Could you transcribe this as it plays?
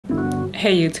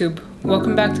Hey YouTube,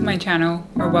 welcome back to my channel,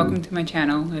 or welcome to my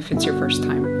channel if it's your first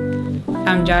time.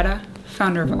 I'm Jada,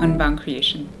 founder of Unbound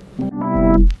Creation.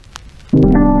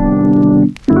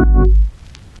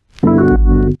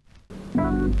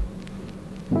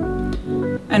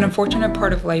 An unfortunate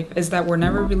part of life is that we're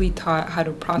never really taught how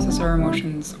to process our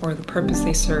emotions or the purpose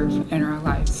they serve in our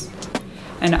lives.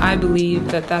 And I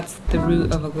believe that that's the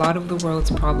root of a lot of the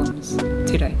world's problems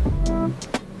today.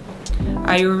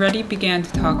 I already began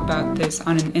to talk about this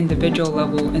on an individual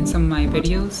level in some of my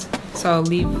videos, so I'll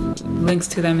leave links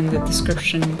to them in the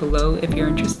description below if you're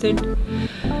interested.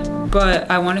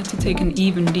 But I wanted to take an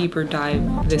even deeper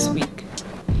dive this week,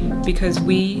 because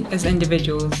we as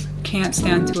individuals can't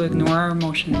stand to ignore our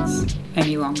emotions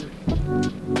any longer.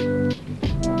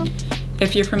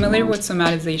 If you're familiar with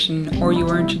somatization or you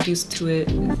were introduced to it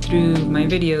through my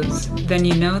videos, then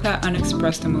you know that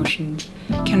unexpressed emotions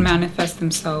can manifest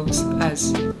themselves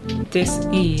as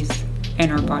dis-ease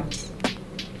in our bodies.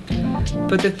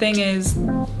 But the thing is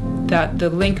that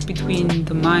the link between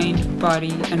the mind,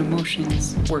 body, and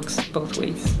emotions works both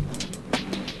ways.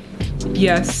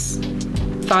 Yes,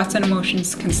 thoughts and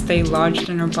emotions can stay lodged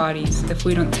in our bodies if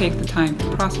we don't take the time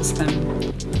to process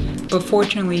them. But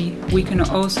fortunately, we can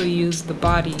also use the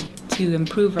body to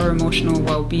improve our emotional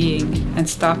well-being and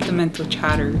stop the mental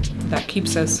chatter that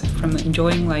keeps us from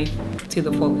enjoying life to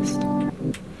the fullest.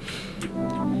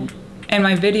 In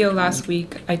my video last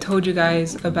week, I told you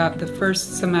guys about the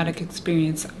first somatic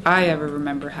experience I ever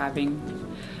remember having.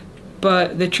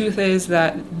 But the truth is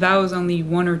that was only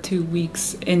 1 or 2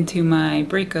 weeks into my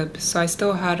breakup, so I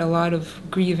still had a lot of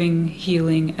grieving,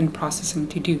 healing, and processing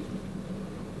to do.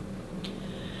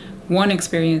 One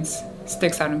experience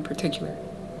sticks out in particular.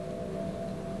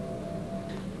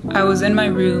 I was in my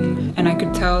room and I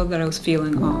could tell that I was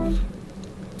feeling off.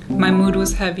 My mood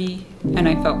was heavy and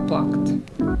I felt blocked.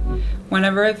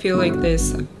 Whenever I feel like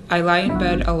this, I lie in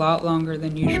bed a lot longer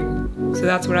than usual, so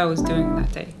that's what I was doing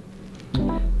that day.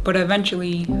 But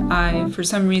eventually, I, for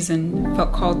some reason,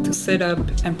 felt called to sit up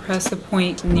and press a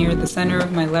point near the center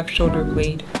of my left shoulder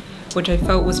blade, which I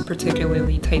felt was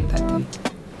particularly tight that day.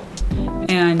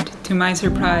 And to my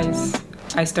surprise,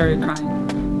 I started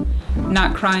crying.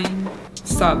 Not crying,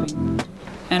 sobbing,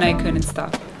 and I couldn't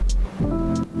stop.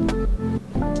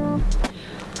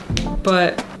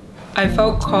 But I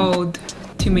felt called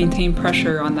to maintain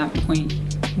pressure on that point,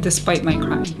 despite my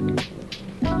crying.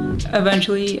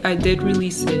 Eventually, I did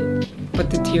release it, but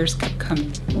the tears kept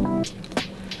coming.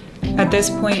 At this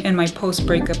point in my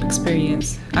post-breakup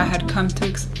experience, I had come to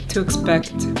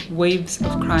expect waves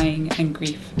of crying and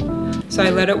grief, so I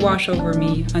let it wash over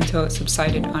me until it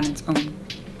subsided on its own.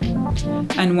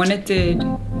 And when it did,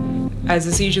 as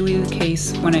is usually the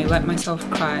case when I let myself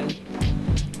cry,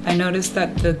 I noticed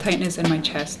that the tightness in my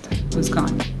chest was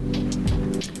gone.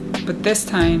 But this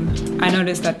time, I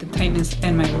noticed that the tightness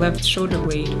in my left shoulder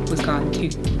blade was gone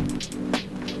too.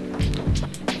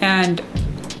 And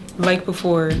like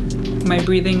before, my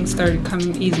breathing started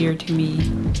coming easier to me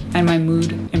and my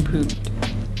mood improved.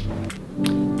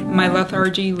 My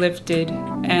lethargy lifted,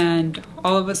 and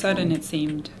all of a sudden it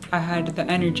seemed I had the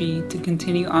energy to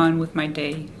continue on with my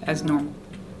day as normal.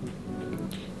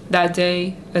 That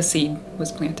day, a seed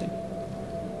was planted.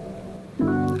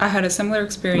 I had a similar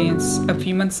experience a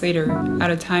few months later at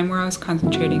a time where I was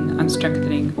concentrating on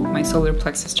strengthening my solar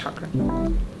plexus chakra.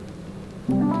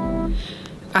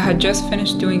 I had just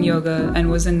finished doing yoga and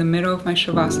was in the middle of my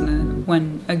shavasana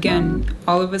when, again,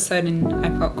 all of a sudden,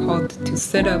 I felt called to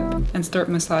sit up and start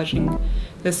massaging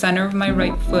the center of my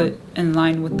right foot in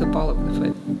line with the ball of the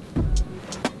foot.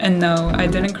 And no, I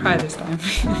didn't cry this time.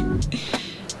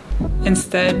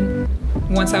 Instead,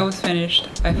 once I was finished,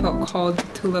 I felt called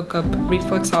to look up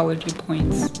reflexology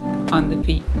points on the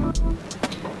feet.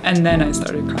 And then I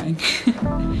started crying.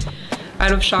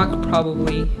 Out of shock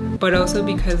probably, but also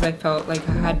because I felt like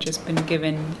I had just been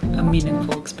given a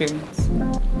meaningful experience.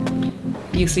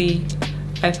 You see,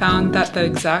 I found that the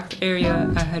exact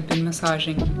area I had been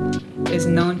massaging is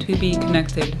known to be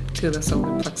connected to the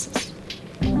solar plexus.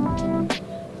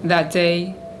 That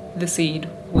day, the seed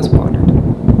was watered.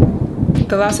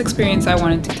 The last experience I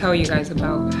wanted to tell you guys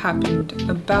about happened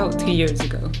about 2 years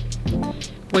ago,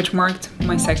 which marked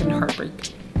my second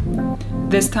heartbreak.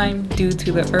 This time due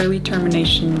to the early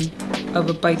termination of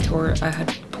a bike tour I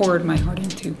had poured my heart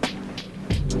into.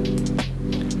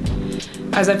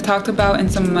 As I've talked about in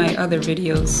some of my other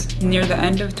videos, near the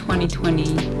end of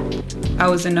 2020, I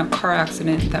was in a car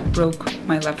accident that broke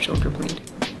my left shoulder blade.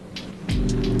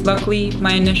 Luckily,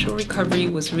 my initial recovery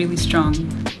was really strong,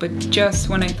 but just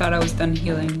when I thought I was done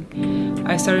healing,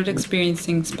 I started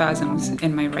experiencing spasms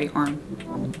in my right arm.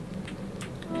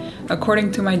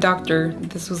 According to my doctor,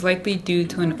 this was likely due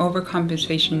to an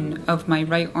overcompensation of my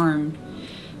right arm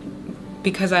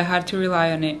because I had to rely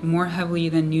on it more heavily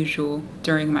than usual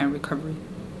during my recovery.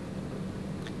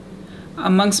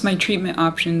 Amongst my treatment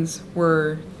options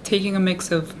were taking a mix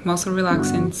of muscle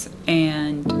relaxants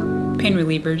and pain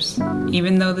relievers,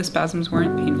 even though the spasms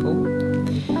weren't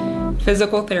painful,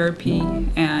 physical therapy,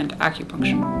 and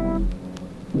acupuncture.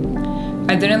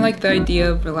 I didn't like the idea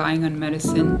of relying on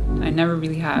medicine. I never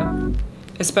really have,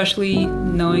 especially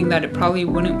knowing that it probably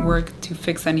wouldn't work to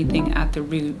fix anything at the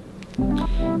root.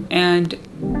 And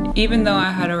even though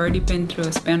I had already been through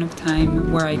a span of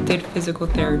time where I did physical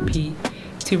therapy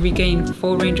to regain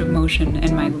full range of motion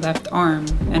in my left arm,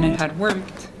 and it had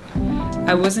worked,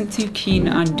 I wasn't too keen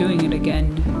on doing it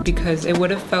again because it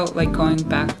would have felt like going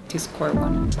back to square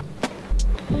one.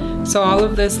 So all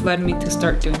of this led me to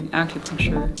start doing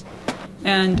acupuncture.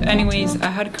 And anyways, I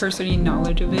had cursory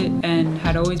knowledge of it and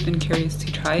had always been curious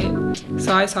to try it,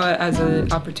 so I saw it as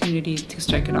an opportunity to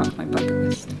strike it off my bucket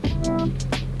list.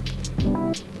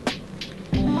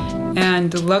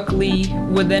 And luckily,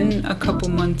 within a couple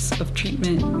months of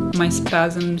treatment,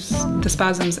 the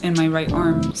spasms in my right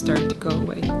arm started to go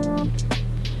away.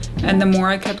 And the more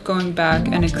I kept going back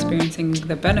and experiencing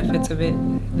the benefits of it,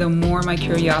 the more my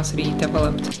curiosity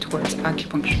developed towards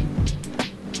acupuncture.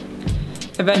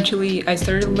 Eventually, I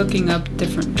started looking up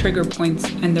different trigger points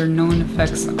and their known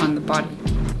effects on the body.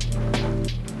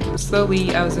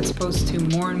 Slowly, I was exposed to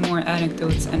more and more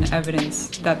anecdotes and evidence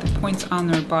that the points on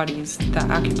their bodies that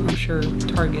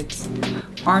acupuncture targets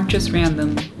aren't just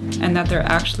random, and that they're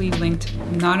actually linked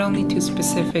not only to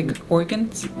specific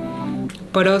organs,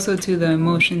 but also to the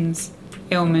emotions,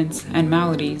 ailments, and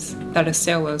maladies that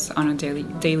assail us on a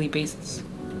daily basis.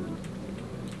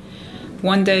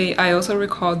 One day, I also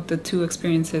recalled the two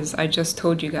experiences I just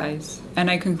told you guys, and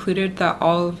I concluded that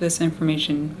all of this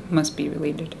information must be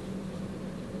related.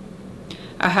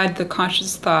 I had the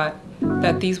conscious thought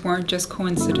that these weren't just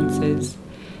coincidences,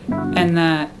 and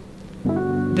that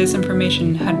this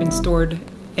information had been stored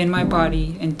in my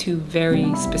body in two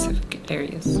very specific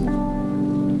areas.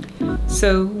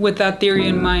 So, with that theory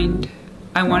in mind,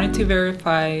 I wanted to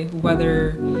verify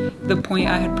whether the point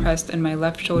I had pressed in my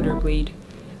left shoulder blade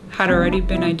had already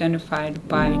been identified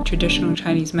by traditional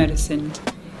Chinese medicine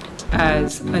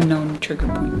as a known trigger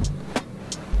point.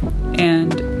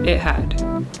 And it had.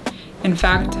 In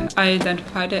fact, I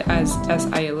identified it as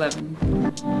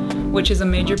SI11, which is a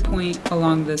major point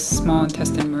along the small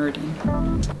intestine meridian.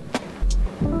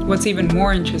 What's even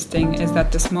more interesting is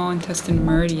that the small intestine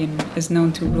meridian is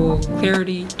known to rule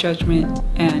clarity, judgment,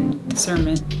 and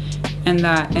discernment, and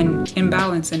that an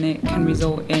imbalance in it can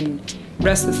result in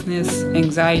restlessness,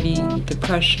 anxiety,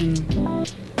 depression,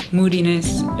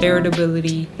 moodiness,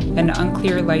 irritability, an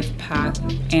unclear life path,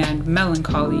 and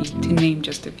melancholy, to name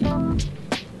just a few.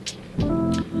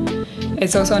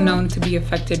 It's also known to be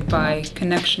affected by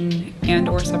connection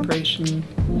and/or separation,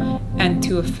 and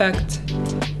to affect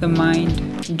the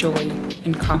mind, joy,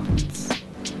 and confidence.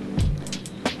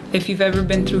 If you've ever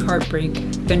been through heartbreak,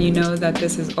 then you know that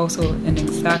this is also an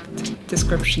exact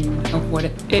description of what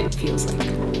it feels like.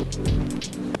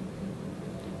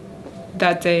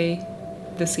 That day,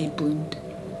 the seed bloomed.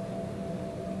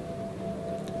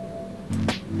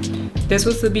 This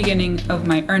was the beginning of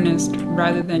my earnest,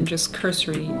 rather than just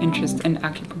cursory, interest in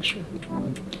acupuncture.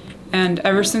 And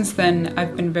ever since then,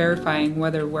 I've been verifying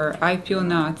whether where I feel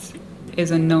knots is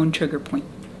a known trigger point.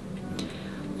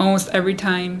 Almost every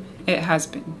time, it has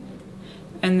been.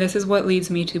 And this is what leads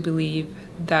me to believe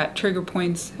that trigger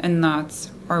points and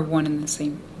knots are one and the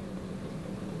same.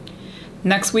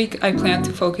 Next week, I plan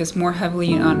to focus more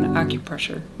heavily on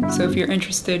acupressure, so if you're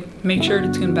interested, make sure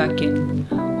to tune back in,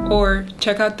 or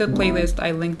check out the playlist I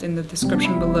linked in the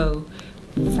description below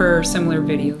for similar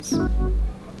videos.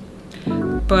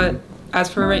 But as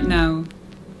for right now,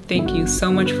 thank you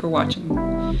so much for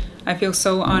watching. I feel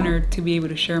so honored to be able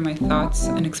to share my thoughts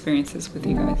and experiences with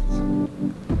you guys.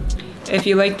 If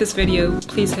you like this video,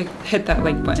 please hit that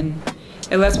like button.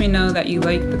 It lets me know that you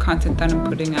like the content that I'm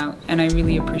putting out, and I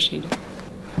really appreciate it.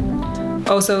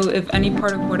 Also, if any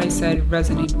part of what I said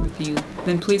resonated with you,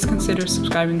 then please consider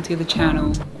subscribing to the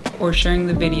channel or sharing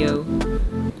the video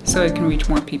so it can reach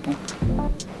more people.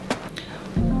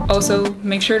 Also,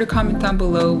 make sure to comment down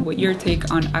below what your take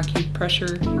on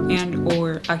acupressure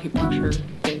and/or acupuncture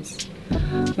is.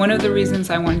 One of the reasons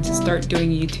I wanted to start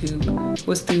doing YouTube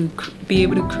was to be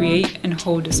able to create and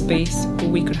hold a space where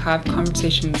we could have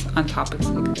conversations on topics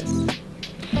like this,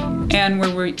 and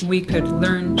where we could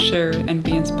learn, share, and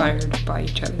be inspired by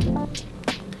each other.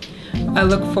 I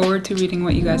look forward to reading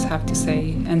what you guys have to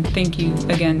say, and thank you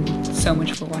again so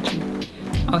much for watching.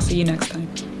 I'll see you next time.